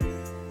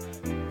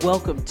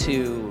Welcome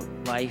to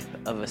Life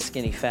of a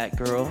Skinny Fat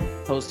Girl,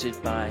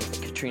 hosted by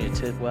Katrina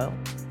Tidwell,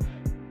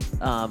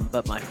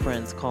 but my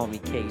friends call me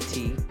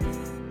KT,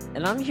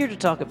 and I'm here to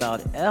talk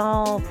about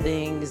all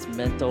things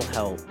mental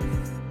health.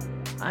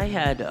 I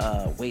had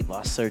weight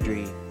loss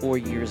surgery 4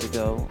 years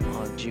ago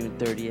on June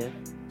 30th,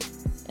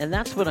 and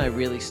that's when I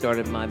really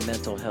started my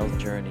mental health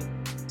journey.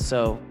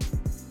 So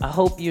I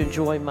hope you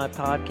enjoy my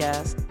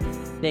podcast.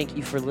 Thank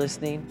you for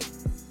listening,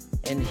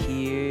 and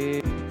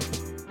here...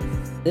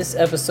 This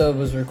episode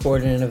was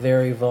recorded in a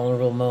very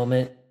vulnerable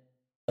moment,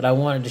 but I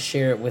wanted to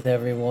share it with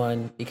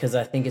everyone because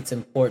I think it's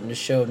important to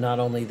show not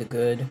only the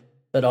good,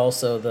 but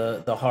also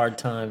the hard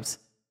times.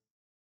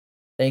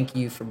 Thank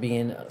you for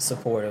being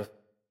supportive.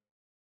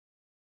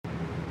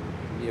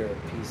 You're a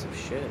piece of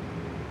shit.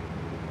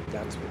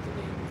 That's what the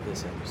name of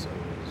this episode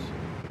is.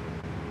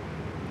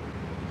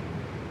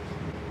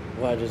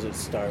 Why does it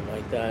start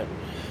like that?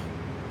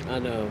 I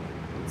know,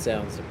 it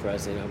sounds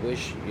depressing. I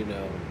wish,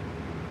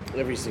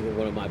 every single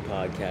one of my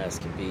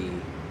podcasts could be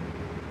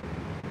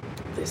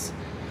this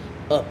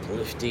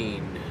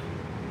uplifting,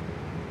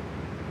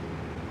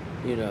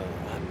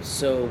 I'm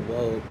so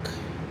woke,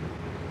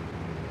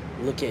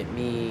 look at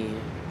me,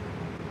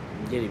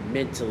 I'm getting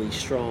mentally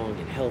strong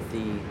and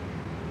healthy,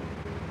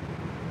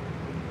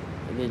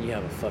 and then you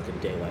have a fucking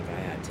day like I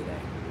had today.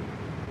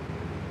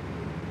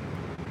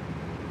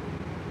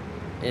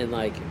 And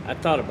I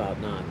thought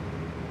about not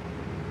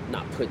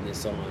putting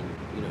this on,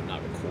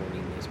 not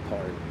recording this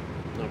part,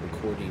 not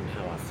recording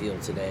how I feel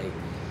today.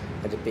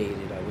 I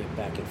debated, I went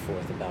back and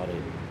forth about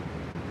it.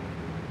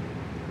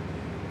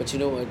 But you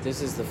know what?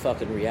 This is the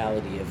fucking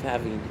reality of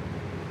having,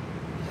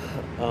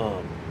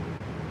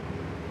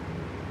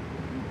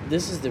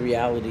 this is the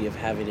reality of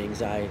having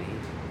anxiety.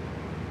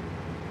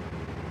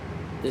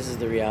 This is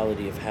the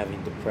reality of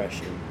having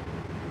depression.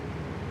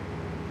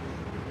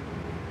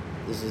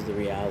 This is the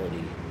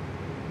reality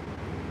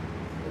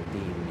of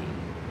being me.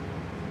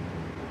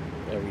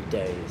 Every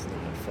day is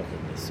not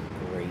fucking this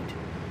great,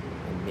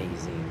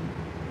 amazing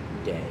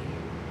day.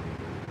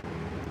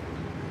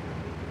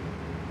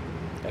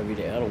 Every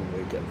day I don't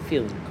wake up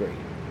feeling great,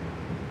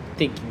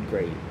 thinking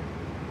great.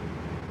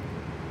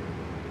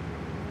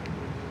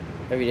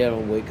 Every day I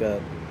don't wake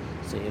up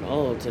saying,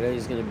 oh,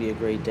 today's going to be a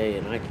great day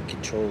and I can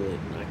control it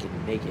and I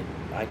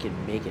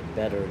can make it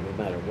better no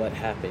matter what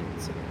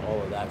happens and all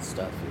of that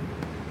stuff. And,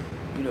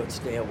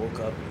 today I woke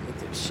up and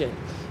looked at shit.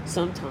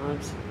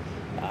 Sometimes,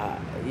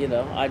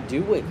 I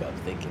do wake up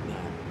thinking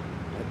that.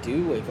 I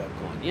do wake up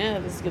going, yeah,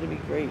 this is going to be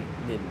great.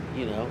 And then,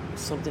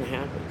 something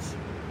happens.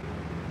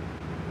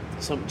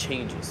 Something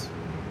changes.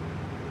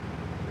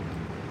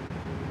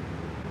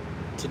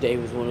 Today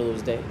was one of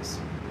those days.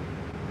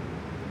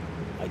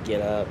 I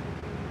get up.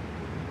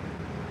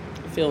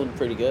 I'm feeling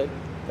pretty good.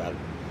 Got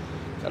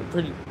a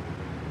pretty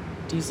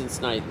decent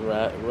night's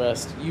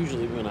rest.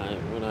 Usually when I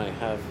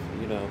have,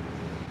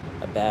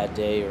 a bad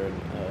day or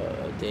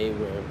a day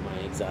where my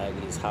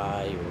anxiety is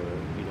high or,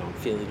 I'm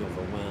feeling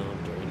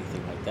overwhelmed or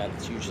anything like that,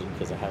 it's usually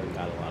because I haven't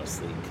got a lot of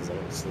sleep, because I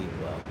don't sleep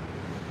well.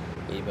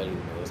 Anybody who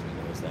knows me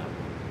knows that one.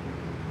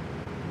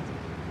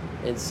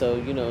 And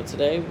so,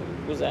 today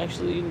was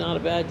actually not a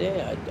bad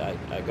day.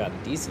 I got a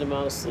decent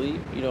amount of sleep.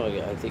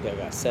 I think I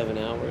got 7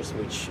 hours,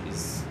 which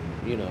is,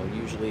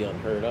 usually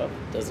unheard of.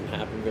 It doesn't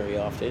happen very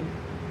often.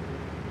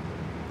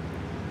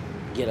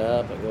 Get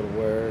up, I go to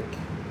work.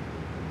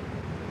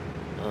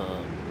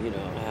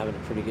 Having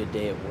a pretty good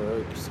day at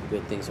work. Some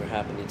good things are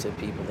happening to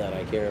people that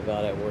I care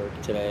about at work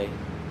today.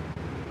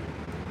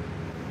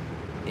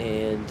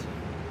 And,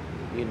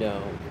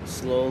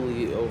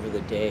 slowly over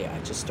the day, I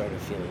just started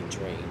feeling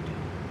drained.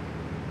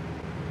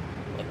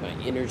 My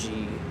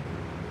energy,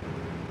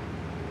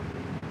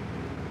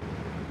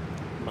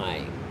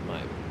 my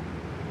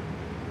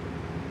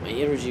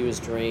energy was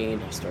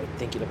drained. I started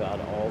thinking about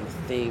all the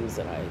things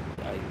that I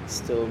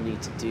still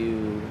need to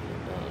do.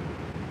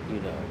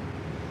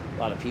 A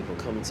lot of people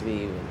coming to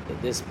me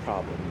with this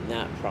problem and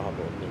that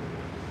problem,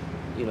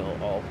 and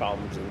all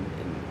problems. And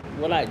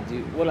what I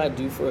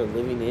do for a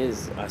living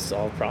is I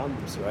solve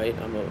problems, right?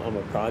 I'm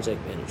a project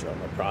manager.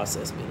 I'm a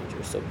process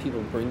manager. So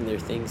people bring their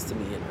things to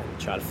me, and I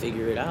try to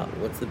figure it out.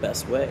 What's the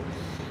best way?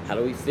 How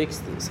do we fix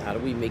this? How do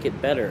we make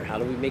it better? How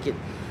do we make it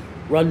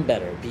run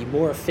better? Be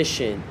more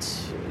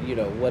efficient?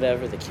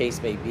 Whatever the case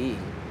may be.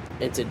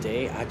 And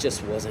today, I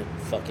just wasn't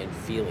fucking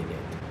feeling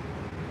it.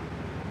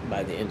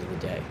 By the end of the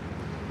day.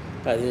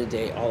 By the end of the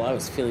day, all I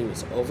was feeling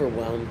was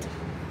overwhelmed.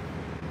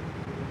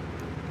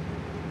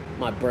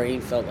 My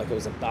brain felt like it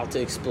was about to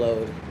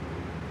explode.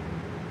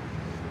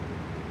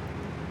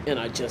 And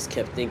I just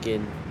kept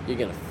thinking, you're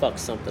going to fuck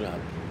something up.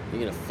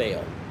 You're going to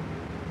fail.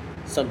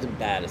 Something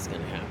bad is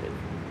going to happen.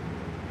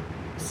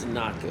 This is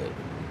not good.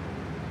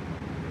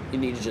 You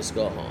need to just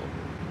go home.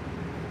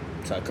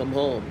 So I come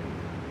home.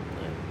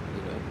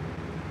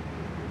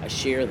 I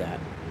share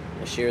that.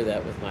 I share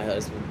that with my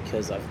husband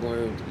because I've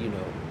learned,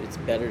 it's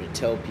better to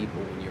tell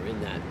people when you're in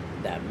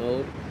that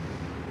mode,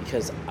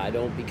 because I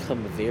don't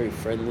become a very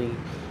friendly,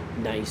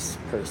 nice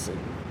person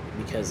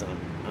because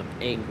I'm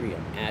angry,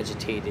 I'm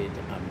agitated,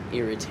 I'm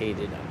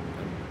irritated,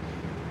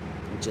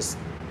 just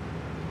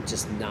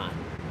not.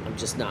 I'm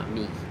just not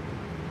me.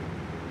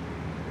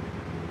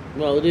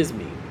 Well, it is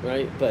me,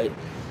 right? But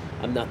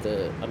I'm not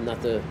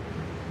the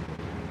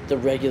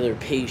regular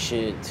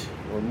patient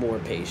or more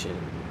patient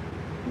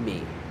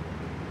me.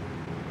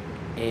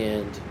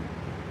 And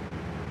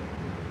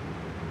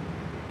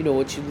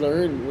what you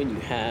learn when you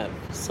have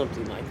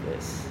something like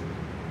this,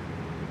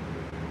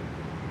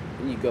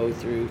 when you go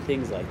through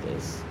things like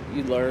this,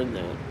 you learn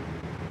that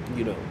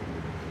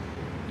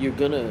you're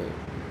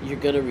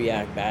gonna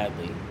react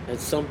badly. At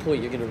some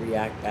point, you're gonna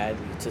react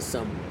badly to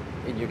someone,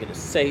 and you're gonna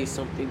say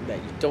something that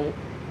you don't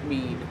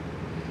mean,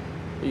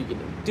 or you're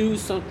gonna do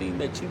something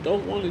that you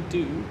don't want to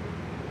do,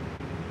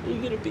 or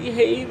you're gonna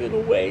behave in a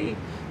way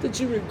that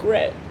you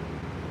regret.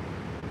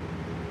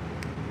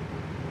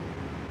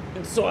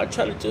 And so I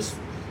try to just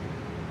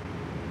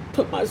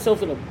put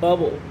myself in a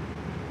bubble.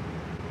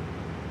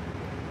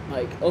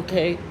 Like,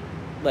 okay,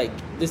 like,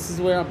 this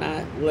is where I'm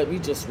at. Let me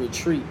just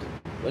retreat.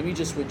 Let me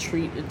just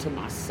retreat into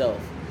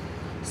myself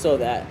so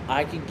that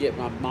I can get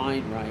my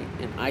mind right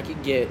and I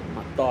can get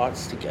my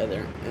thoughts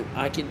together and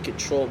I can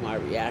control my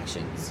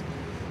reactions.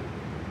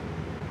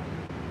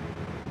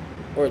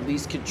 Or at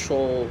least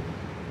control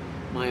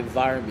my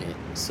environment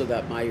so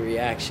that my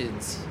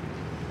reactions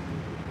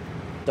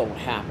don't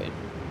happen.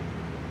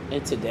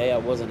 And today I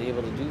wasn't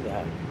able to do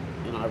that.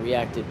 And I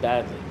reacted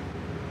badly.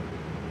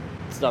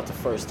 It's not the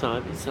first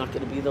time. It's not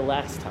going to be the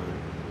last time.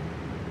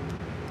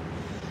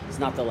 It's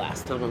not the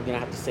last time I'm going to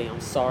have to say I'm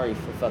sorry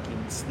for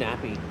fucking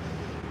snapping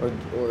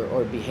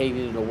or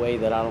behaving in a way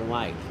that I don't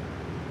like.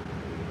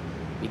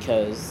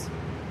 Because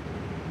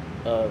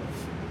of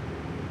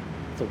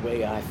the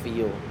way I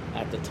feel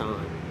at the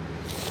time.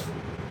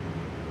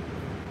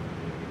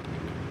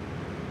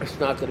 It's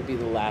not going to be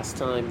the last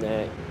time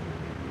that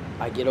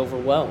I get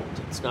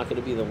overwhelmed. It's not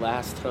going to be the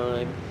last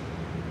time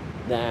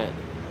that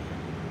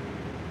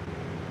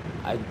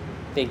I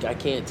think I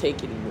can't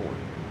take anymore.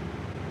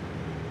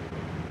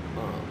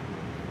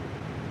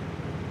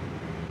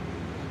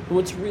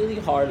 What's really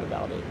hard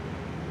about it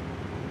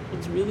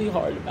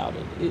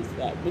is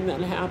that when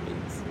that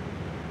happens,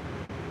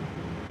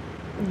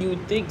 you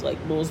would think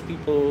like most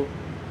people,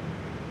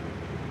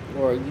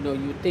 or you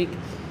would think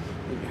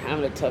when you're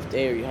having a tough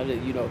day, or you have to,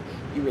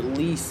 you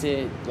release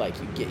it, like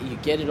you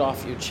get it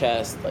off your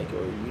chest, like,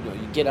 or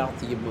you get out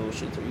the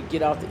emotions, or you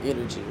get out the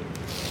energy,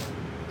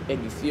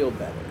 and you feel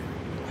better.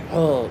 You're like,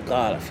 oh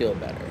God, I feel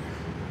better.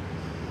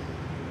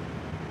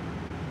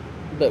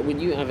 But when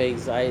you have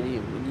anxiety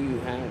and when you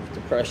have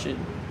depression,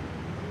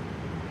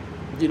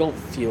 you don't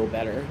feel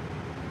better.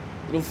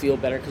 You don't feel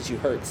better because you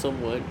hurt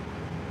someone.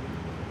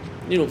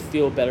 You don't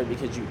feel better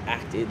because you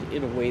acted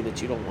in a way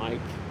that you don't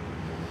like.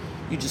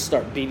 You just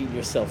start beating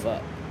yourself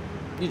up.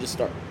 You just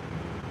start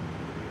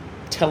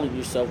telling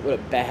yourself what a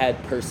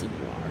bad person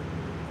you are.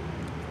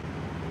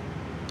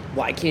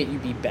 Why can't you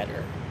be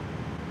better?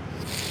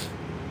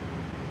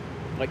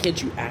 Why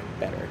can't you act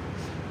better?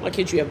 Why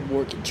can't you have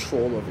more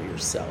control over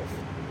yourself?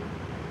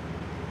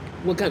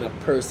 What kind of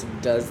person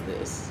does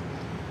this?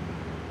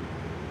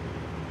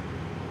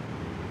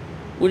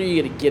 When are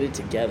you going to get it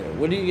together?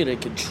 When are you going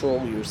to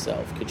control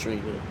yourself,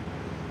 Katrina?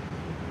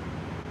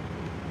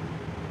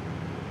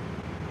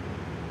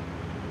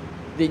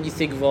 Then you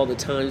think of all the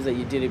times that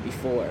you did it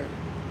before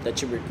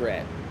that you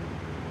regret.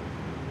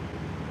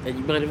 And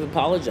you might have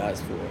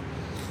apologized for it.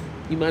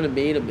 You might have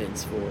made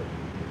amends for it.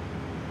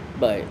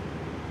 But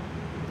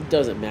it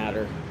doesn't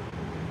matter.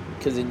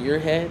 Because in your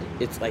head,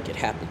 it's like it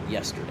happened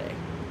yesterday.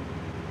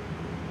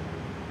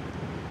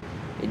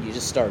 And you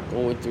just start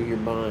going through your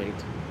mind.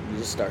 You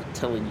just start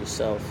telling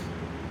yourself,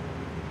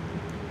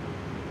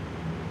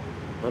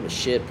 I'm a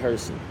shit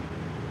person.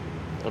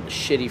 I'm a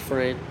shitty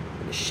friend.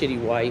 I'm a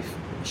shitty wife.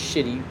 I'm a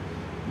shitty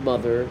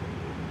mother.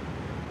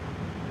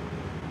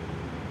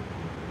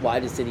 Why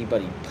does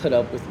anybody put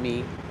up with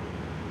me?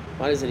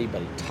 Why does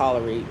anybody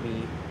tolerate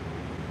me?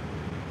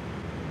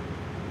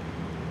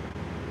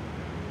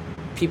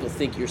 People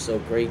think you're so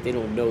great. They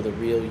don't know the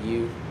real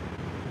you.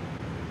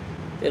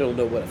 They don't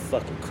know what a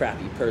fucking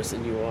crappy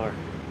person you are.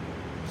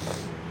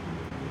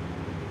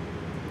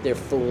 They're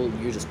fooled.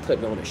 You're just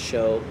putting on a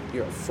show.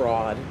 You're a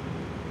fraud.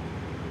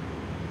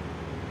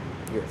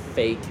 You're a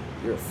fake.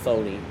 You're a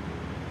phony.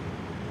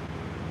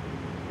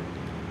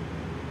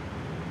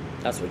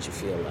 That's what you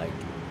feel like.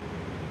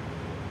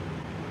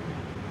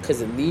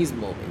 Because in these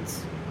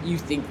moments, you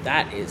think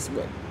that is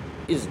what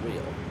is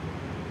real.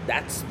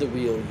 That's the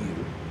real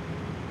you.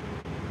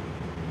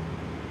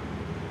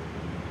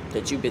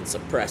 That you've been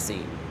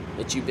suppressing.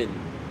 That you've been,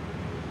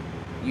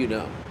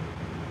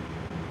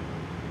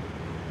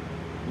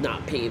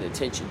 not paying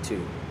attention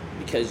to,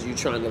 because you're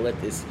trying to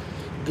let this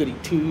goody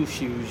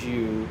two-shoes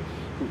you,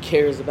 who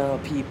cares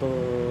about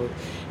people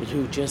and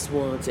who just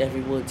wants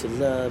everyone to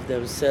love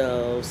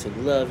themselves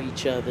and love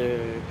each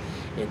other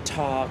and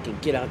talk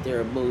and get out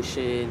their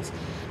emotions.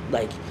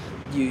 Like,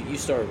 you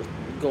start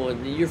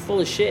going, you're full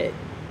of shit.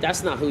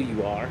 That's not who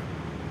you are.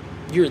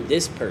 You're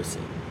this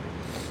person.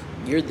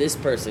 You're this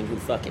person who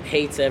fucking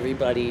hates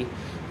everybody,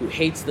 who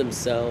hates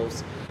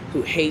themselves,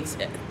 who hates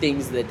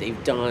things that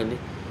they've done,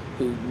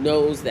 who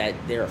knows that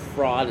they're a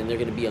fraud and they're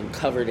going to be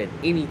uncovered at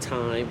any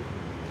time.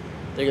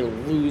 They're going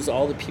to lose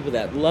all the people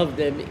that love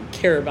them and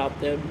care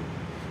about them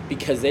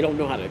because they don't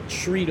know how to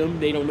treat them.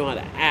 They don't know how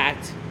to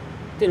act.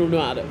 They don't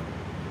know how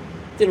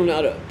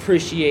to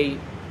appreciate.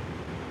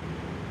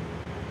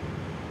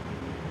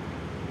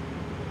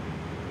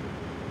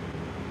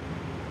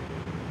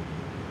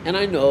 And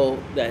I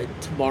know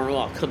that tomorrow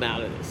I'll come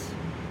out of this.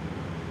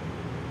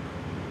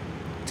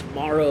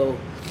 Tomorrow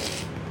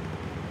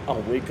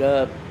I'll wake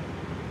up.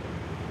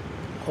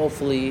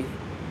 Hopefully,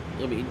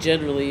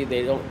 generally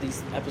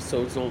these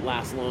episodes don't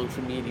last long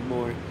for me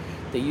anymore.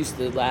 They used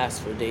to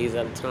last for days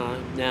at a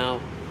time. Now,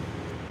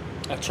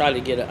 I try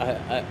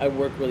to I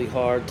work really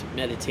hard to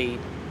meditate,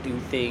 do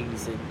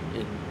things,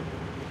 and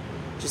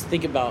just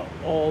think about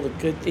all the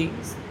good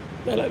things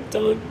that I've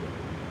done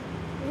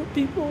for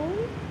people.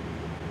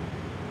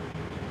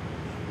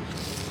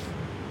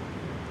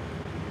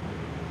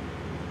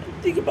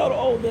 Think about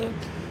all the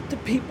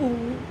people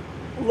who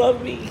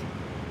love me,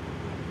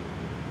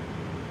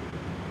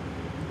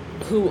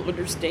 who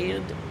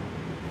understand,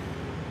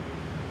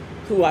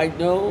 who I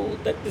know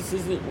that this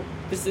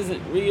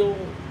isn't real.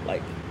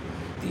 Like,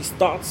 these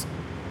thoughts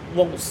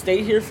won't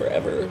stay here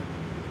forever.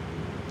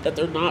 That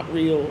they're not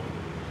real.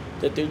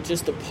 That they're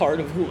just a part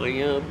of who I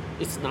am.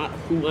 It's not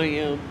who I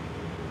am.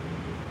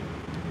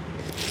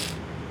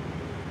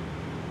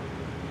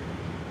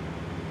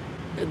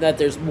 And that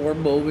there's more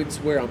moments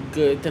where I'm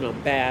good than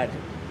I'm bad.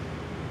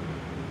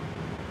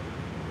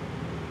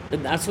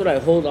 And that's what I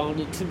hold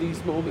on to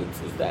these moments,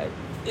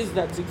 is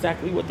that's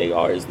exactly what they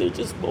are, is they're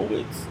just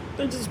moments.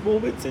 They're just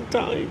moments in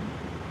time.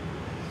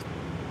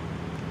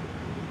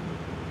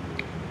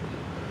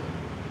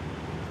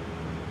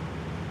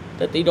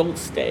 That they don't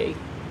stay.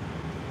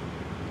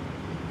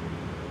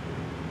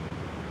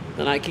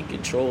 And I can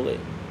control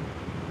it.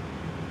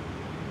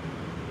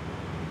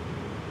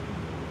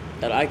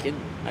 That I can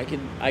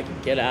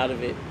get out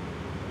of it,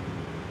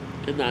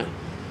 and that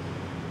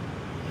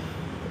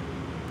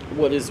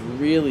what is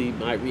really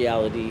my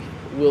reality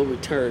will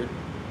return,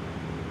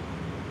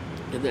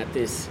 and that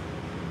this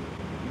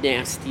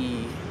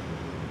nasty,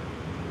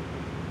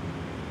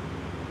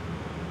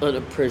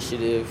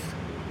 unappreciative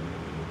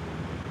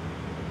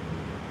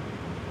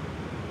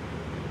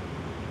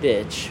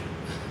bitch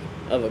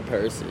of a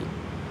person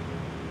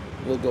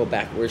will go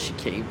back where she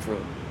came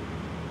from.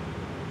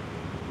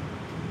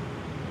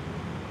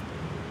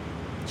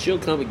 She'll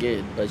come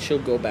again, but she'll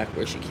go back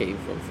where she came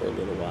from for a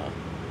little while.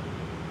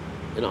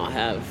 And I'll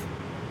have,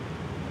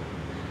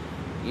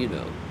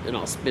 and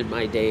I'll spend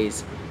my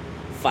days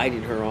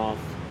fighting her off.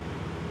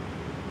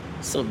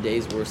 Some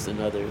days worse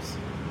than others.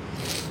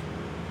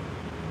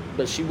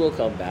 But she will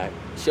come back.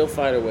 She'll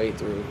fight her way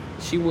through.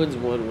 She wins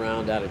 1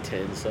 round out of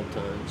 10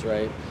 sometimes,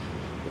 right?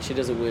 But she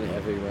doesn't win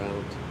every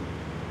round.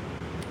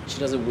 She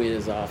doesn't win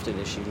as often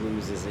as she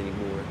loses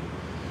anymore,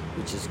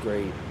 which is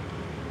great.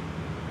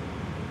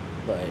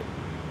 But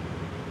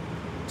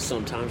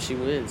sometimes she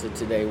wins, and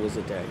today was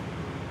a day.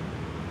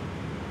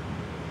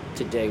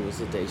 Today was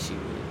the day she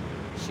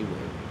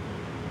won.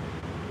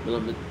 But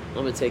I'm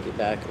gonna take it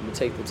back. I'm gonna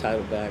take the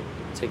title back.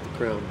 I'm gonna take the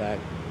crown back.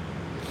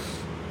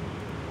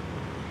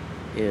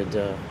 And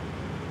I'm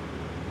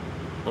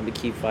gonna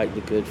keep fighting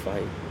the good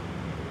fight.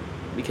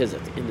 Because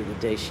at the end of the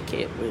day, she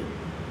can't win.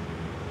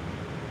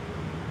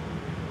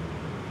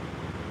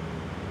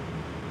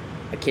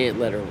 I can't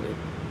let her win.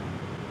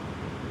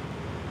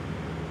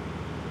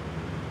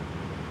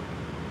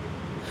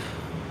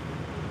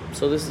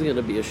 So this is going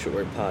to be a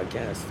short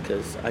podcast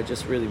because I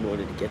just really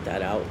wanted to get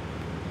that out.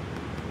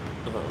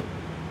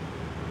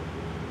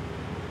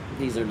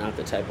 These are not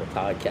the type of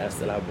podcasts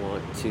that I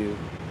want to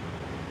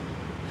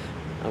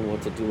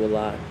do a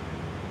lot.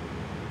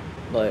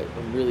 But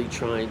I'm really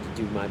trying to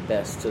do my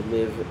best to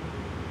live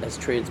as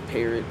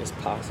transparent as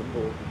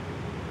possible,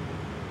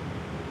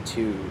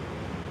 to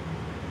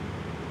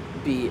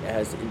be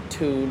as in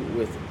tune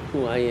with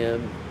who I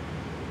am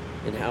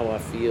and how I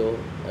feel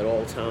at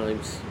all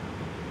times,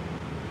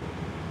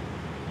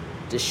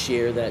 to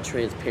share that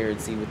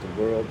transparency with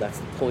the world. That's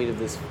the point of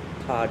this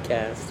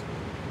podcast.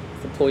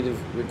 It's the point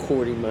of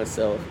recording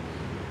myself,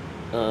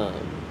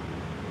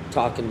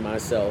 talking to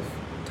myself,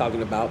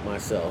 talking about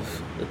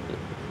myself,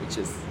 which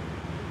is,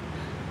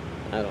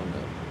 I don't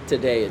know.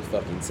 Today it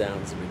fucking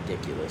sounds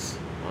ridiculous,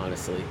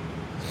 honestly.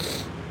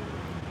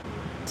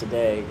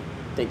 Today,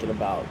 thinking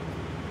about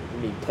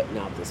me putting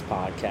out this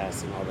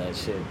podcast and all that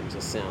shit, it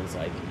just sounds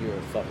like you're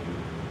a fucking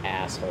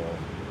asshole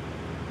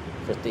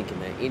for thinking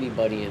that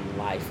anybody in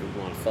life would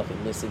want to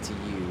fucking listen to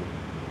you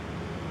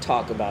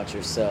talk about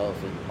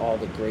yourself and all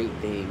the great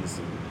things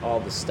and all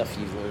the stuff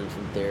you've learned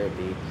from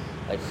therapy.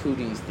 Like, who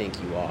do you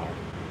think you are?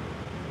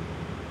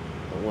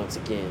 But once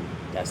again,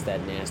 that's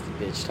that nasty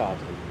bitch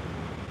talking.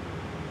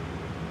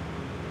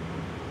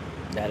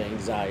 That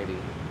anxiety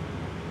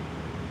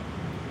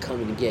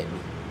coming to get me,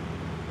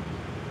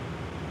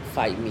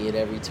 fighting me at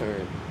every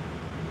turn,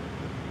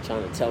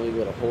 trying to tell me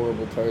what a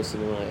horrible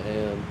person I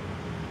am,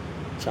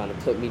 trying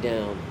to put me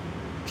down,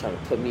 trying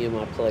to put me in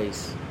my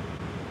place,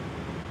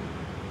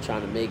 trying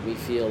trying to make me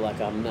feel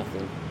like I'm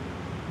nothing.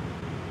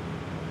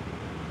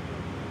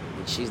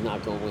 And she's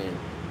not going to win.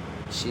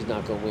 She's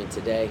not going to win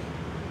today.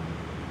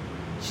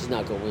 She's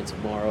not going to win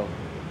tomorrow.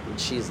 And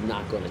she's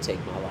not going to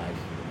take my life.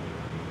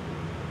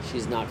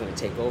 She's not going to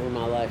take over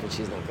my life, and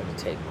she's not going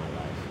to take my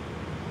life.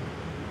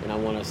 And I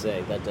want to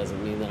say that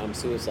doesn't mean that I'm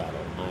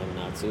suicidal. I am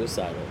not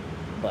suicidal.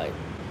 But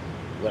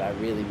what I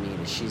really mean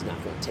is she's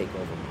not going to take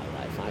over my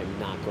life. I am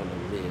not going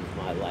to live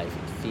my life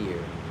in fear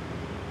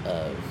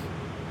of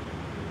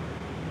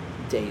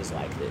days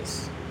like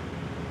this.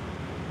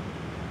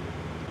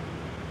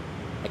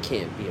 I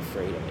can't be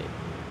afraid of it.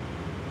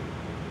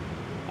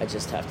 I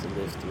just have to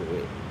live through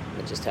it.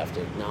 I just have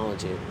to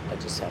acknowledge it. I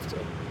just have to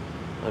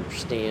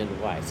understand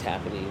why it's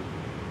happening.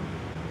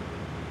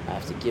 I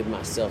have to give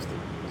myself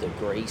the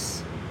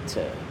grace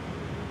to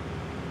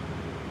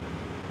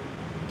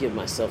give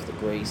myself the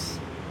grace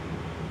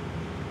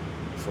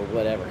for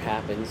whatever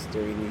happens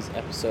during these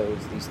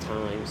episodes, these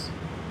times,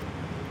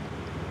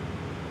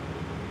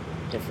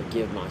 and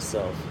forgive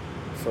myself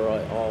for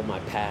all my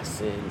past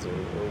sins, or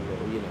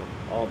you know,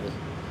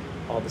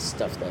 all the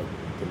stuff that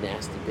the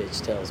nasty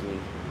bitch tells me,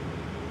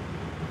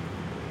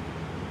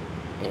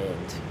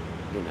 and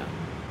you know,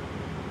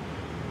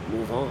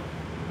 move on.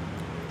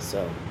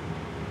 So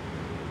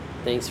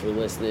thanks for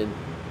listening.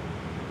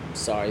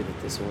 Sorry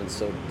that this one's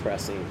so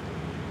depressing.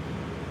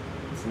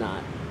 It's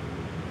not,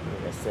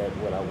 like I said,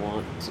 what I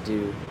want to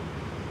do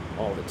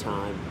all the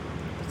time.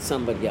 But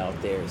somebody out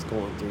there is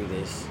going through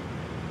this,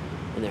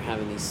 and they're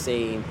having these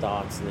same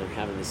thoughts, and they're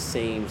having the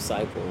same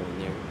cycle,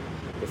 and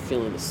they're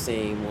feeling the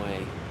same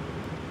way.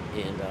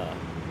 And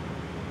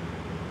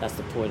that's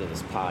the point of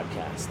this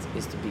podcast,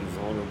 is to be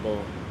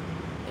vulnerable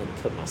and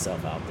to put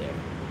myself out there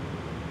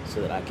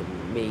so that I can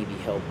maybe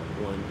help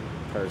one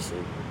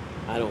person.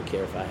 I don't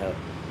care if I help,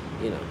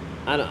 you know,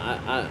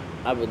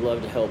 I would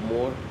love to help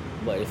more,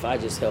 but if I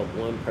just help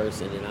one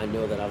person and I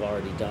know that I've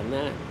already done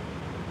that,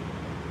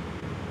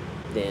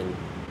 then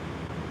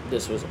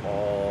this was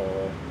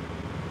all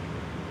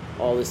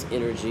this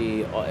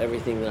energy,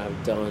 everything that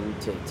I've done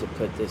to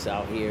put this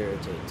out here,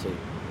 to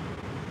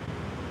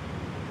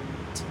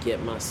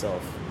get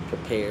myself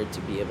prepared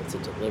to be able to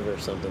deliver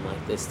something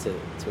like this to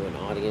an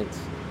audience.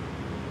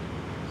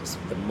 Just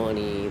the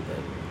money,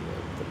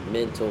 the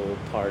mental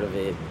part of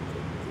it,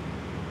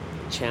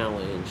 the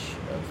challenge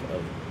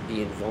of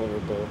being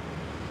vulnerable,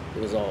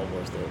 it was all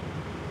worth it.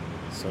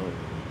 So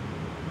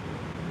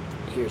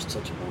here's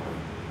to tomorrow.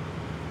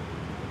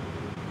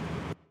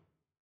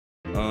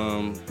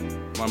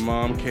 My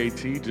mom,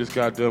 KT, just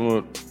got done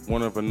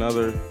with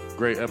another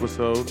great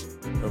episode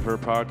of her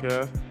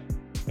podcast.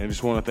 And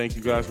just want to thank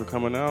you guys for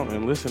coming out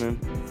and listening.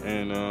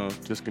 And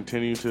just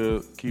continue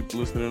to keep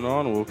listening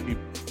on. We'll keep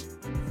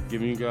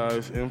giving you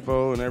guys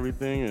info and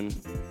everything. And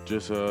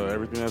just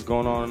everything that's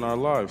going on in our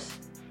lives.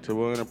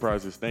 Tidwell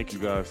Enterprises. Thank you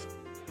guys.